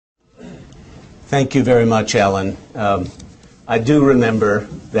Thank you very much, Ellen. I do remember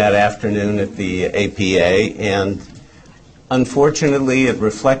that afternoon at the APA, and unfortunately it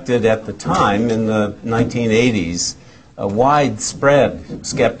reflected at the time, in the 1980s, a widespread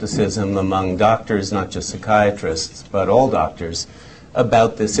skepticism among doctors, not just psychiatrists, but all doctors,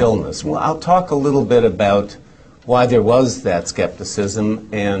 about this illness. Well, I'll talk a little bit about why there was that skepticism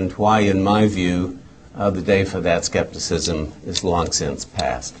and why, in my view, the day for that skepticism is long since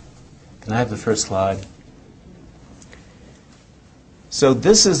past. Can I have the first slide? So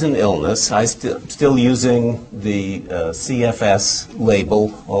this is an illness. I'm still using the CFS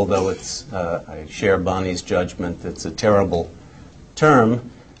label, although it's, I share Bonnie's judgment that it's a terrible term.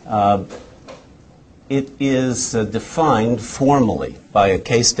 It is defined formally by a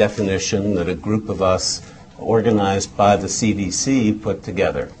case definition that a group of us organized by the CDC put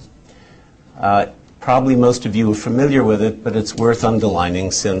together. Probably most of you are familiar with it, but it's worth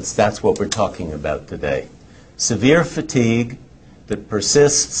underlining since that's what we're talking about today. Severe fatigue that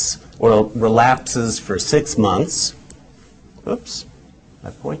persists or relapses for 6 months. Oops,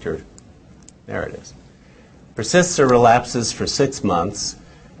 my pointer, there it is. Persists or relapses for 6 months,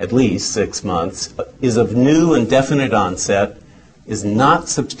 at least 6 months, is of new and definite onset, is not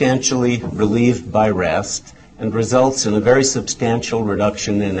substantially relieved by rest, and results in a very substantial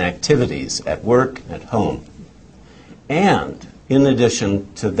reduction in activities at work, at home. And in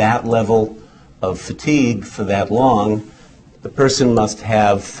addition to that level of fatigue for that long, the person must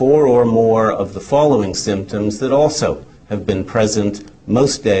have 4 or more of the following symptoms that also have been present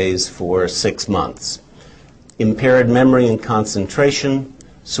most days for 6 months. Impaired memory and concentration,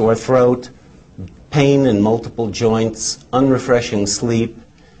 sore throat, pain in multiple joints, unrefreshing sleep,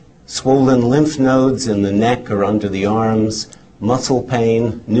 swollen lymph nodes in the neck or under the arms, muscle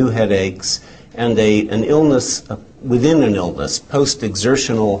pain, new headaches, and an illness within an illness,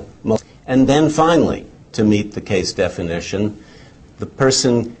 post-exertional. And then finally, to meet the case definition, the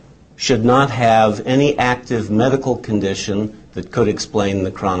person should not have any active medical condition that could explain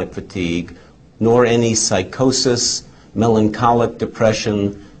the chronic fatigue, nor any psychosis, melancholic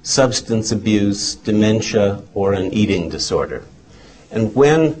depression, substance abuse, dementia, or an eating disorder. And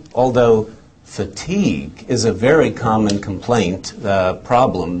when, although fatigue is a very common complaint,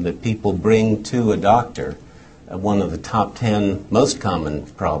 problem that people bring to a doctor, one of the top 10 most common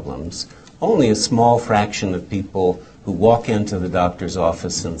problems, only a small fraction of people who walk into the doctor's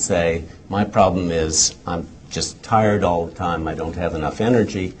office and say, my problem is I'm just tired all the time, I don't have enough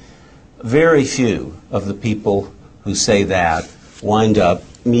energy. Very few of the people who say that wind up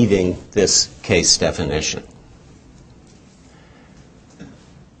meeting this case definition.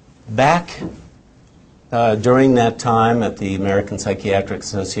 Back during that time at the American Psychiatric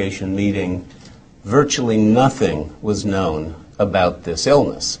Association meeting, virtually nothing was known about this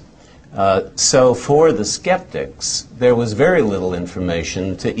illness. So for the skeptics, there was very little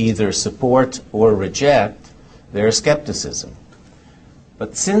information to either support or reject their skepticism.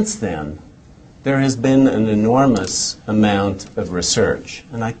 But since then, there has been an enormous amount of research.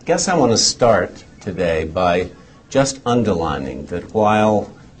 And I guess I want to start today by just underlining that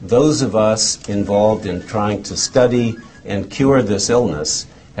while those of us involved in trying to study and cure this illness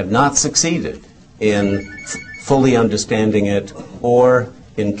have not succeeded in fully understanding it or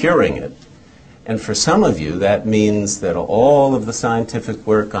in curing it. And for some of you, that means that all of the scientific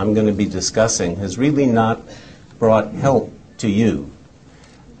work I'm going to be discussing has really not brought help to you.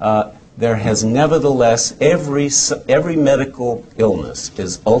 There has nevertheless, every medical illness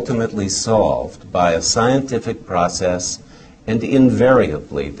is ultimately solved by a scientific process, and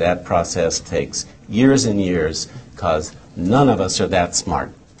invariably that process takes years and years because none of us are that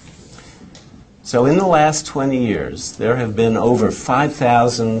smart. So in the last 20 years, there have been over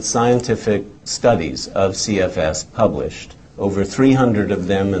 5,000 scientific studies of CFS published, over 300 of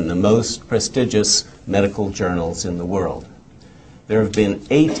them in the most prestigious medical journals in the world. There have been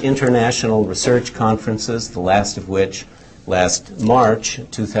 8 international research conferences, the last of which, last March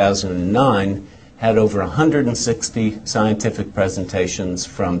 2009, had over 160 scientific presentations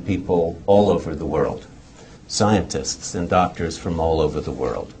from people all over the world, scientists and doctors from all over the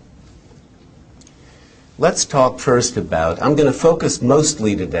world. Let's talk first about, I'm going to focus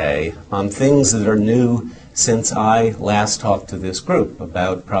mostly today on things that are new since I last talked to this group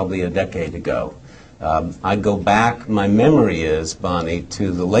about probably a decade ago. I go back, my memory is, Bonnie,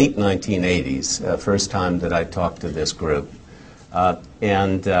 to the late 1980s, first time that I talked to this group.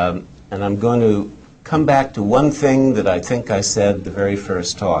 And I'm going to come back to one thing that I think I said the very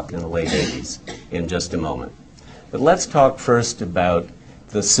first talk in the late 80s in just a moment. But let's talk first about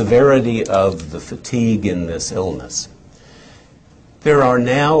the severity of the fatigue in this illness. There are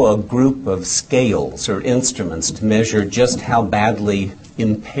now a group of scales or instruments to measure just how badly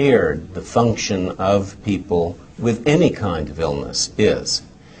impaired the function of people with any kind of illness is.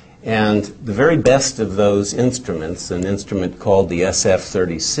 And the very best of those instruments, an instrument called the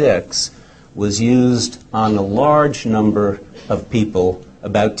SF-36, was used on a large number of people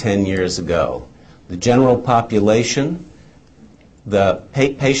about 10 years ago. The general population, the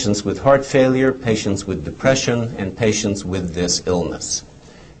patients with heart failure, patients with depression, and patients with this illness.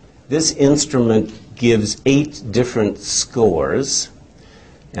 This instrument gives 8 different scores,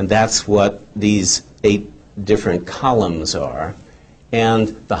 and that's what these 8 different columns are. And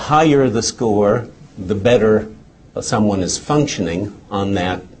the higher the score, the better someone is functioning on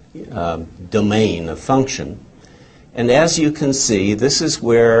that domain of function. And as you can see, this is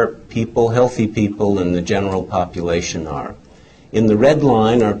where people, healthy people in the general population are. In the red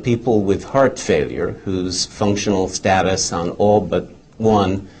line are people with heart failure, whose functional status on all but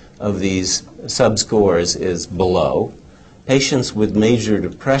one of these subscores is below. Patients with major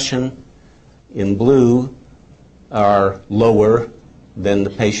depression in blue are lower than the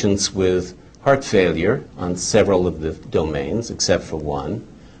patients with heart failure on several of the domains, except for one.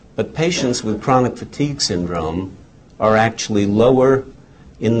 But patients with chronic fatigue syndrome are actually lower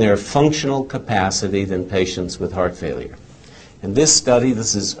in their functional capacity than patients with heart failure. And this study,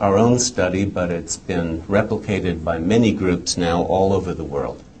 this is our own study, but it's been replicated by many groups now all over the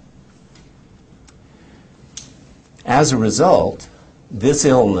world. As a result, this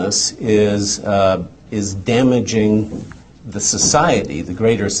illness is damaging the society, the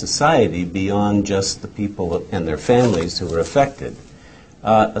greater society, beyond just the people and their families who are affected.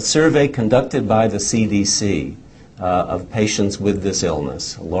 A survey conducted by the CDC of patients with this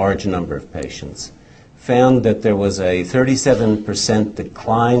illness, a large number of patients, found that there was a 37%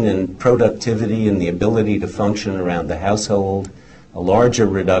 decline in productivity and the ability to function around the household, a larger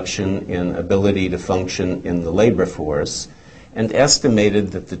reduction in ability to function in the labor force, and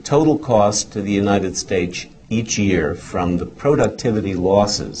estimated that the total cost to the United States each year from the productivity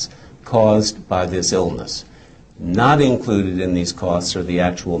losses caused by this illness. Not included in these costs are the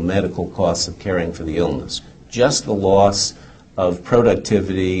actual medical costs of caring for the illness, just the loss of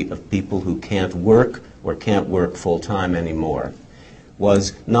productivity of people who can't work or can't work full-time anymore,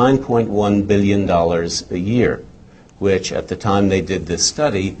 was $9.1 billion a year, which at the time they did this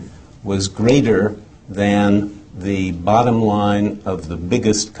study was greater than the bottom line of the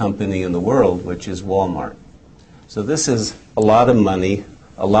biggest company in the world, which is Walmart. So this is a lot of money,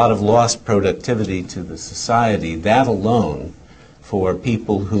 a lot of lost productivity to the society, that alone, for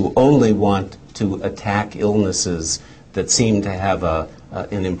people who only want to attack illnesses that seem to have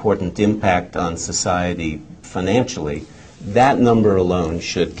an important impact on society financially. That number alone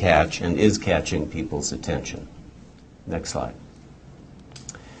should catch and is catching people's attention. Next slide.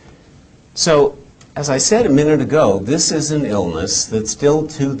 So, as I said a minute ago, this is an illness that still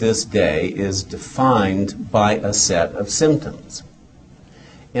to this day is defined by a set of symptoms.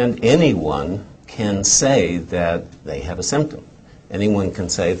 And anyone can say that they have a symptom. Anyone can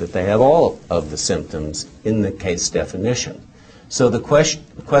say that they have all of the symptoms in the case definition. So the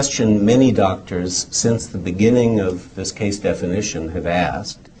question many doctors since the beginning of this case definition have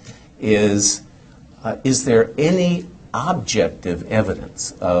asked is there any objective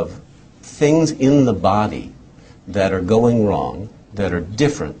evidence of things in the body that are going wrong, that are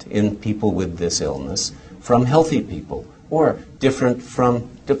different in people with this illness from healthy people, or different from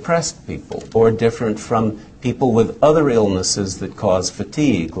depressed people, or different from people with other illnesses that cause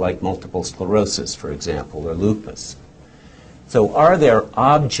fatigue, like multiple sclerosis, for example, or lupus. So are there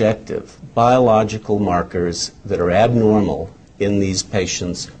objective biological markers that are abnormal in these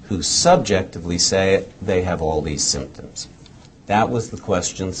patients who subjectively say they have all these symptoms? That was the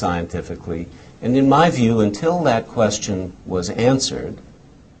question scientifically. And in my view, until that question was answered,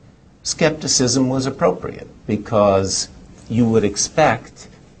 skepticism was appropriate, because you would expect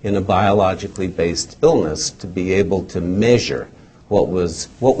in a biologically based illness to be able to measure what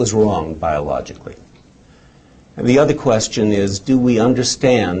was wrong biologically. And the other question is, do we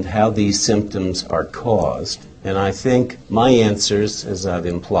understand how these symptoms are caused? And I think my answers, as I've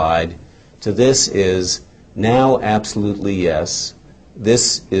implied, to this is now absolutely yes.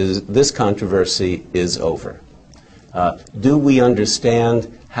 This controversy is over. Do we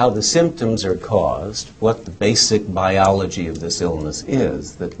understand how the symptoms are caused, what the basic biology of this illness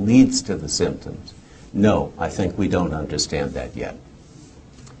is that leads to the symptoms? No, I think we don't understand that yet.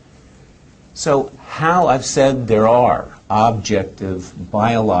 So how I've said there are objective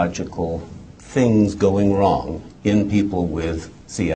biological things going wrong in people with CFS.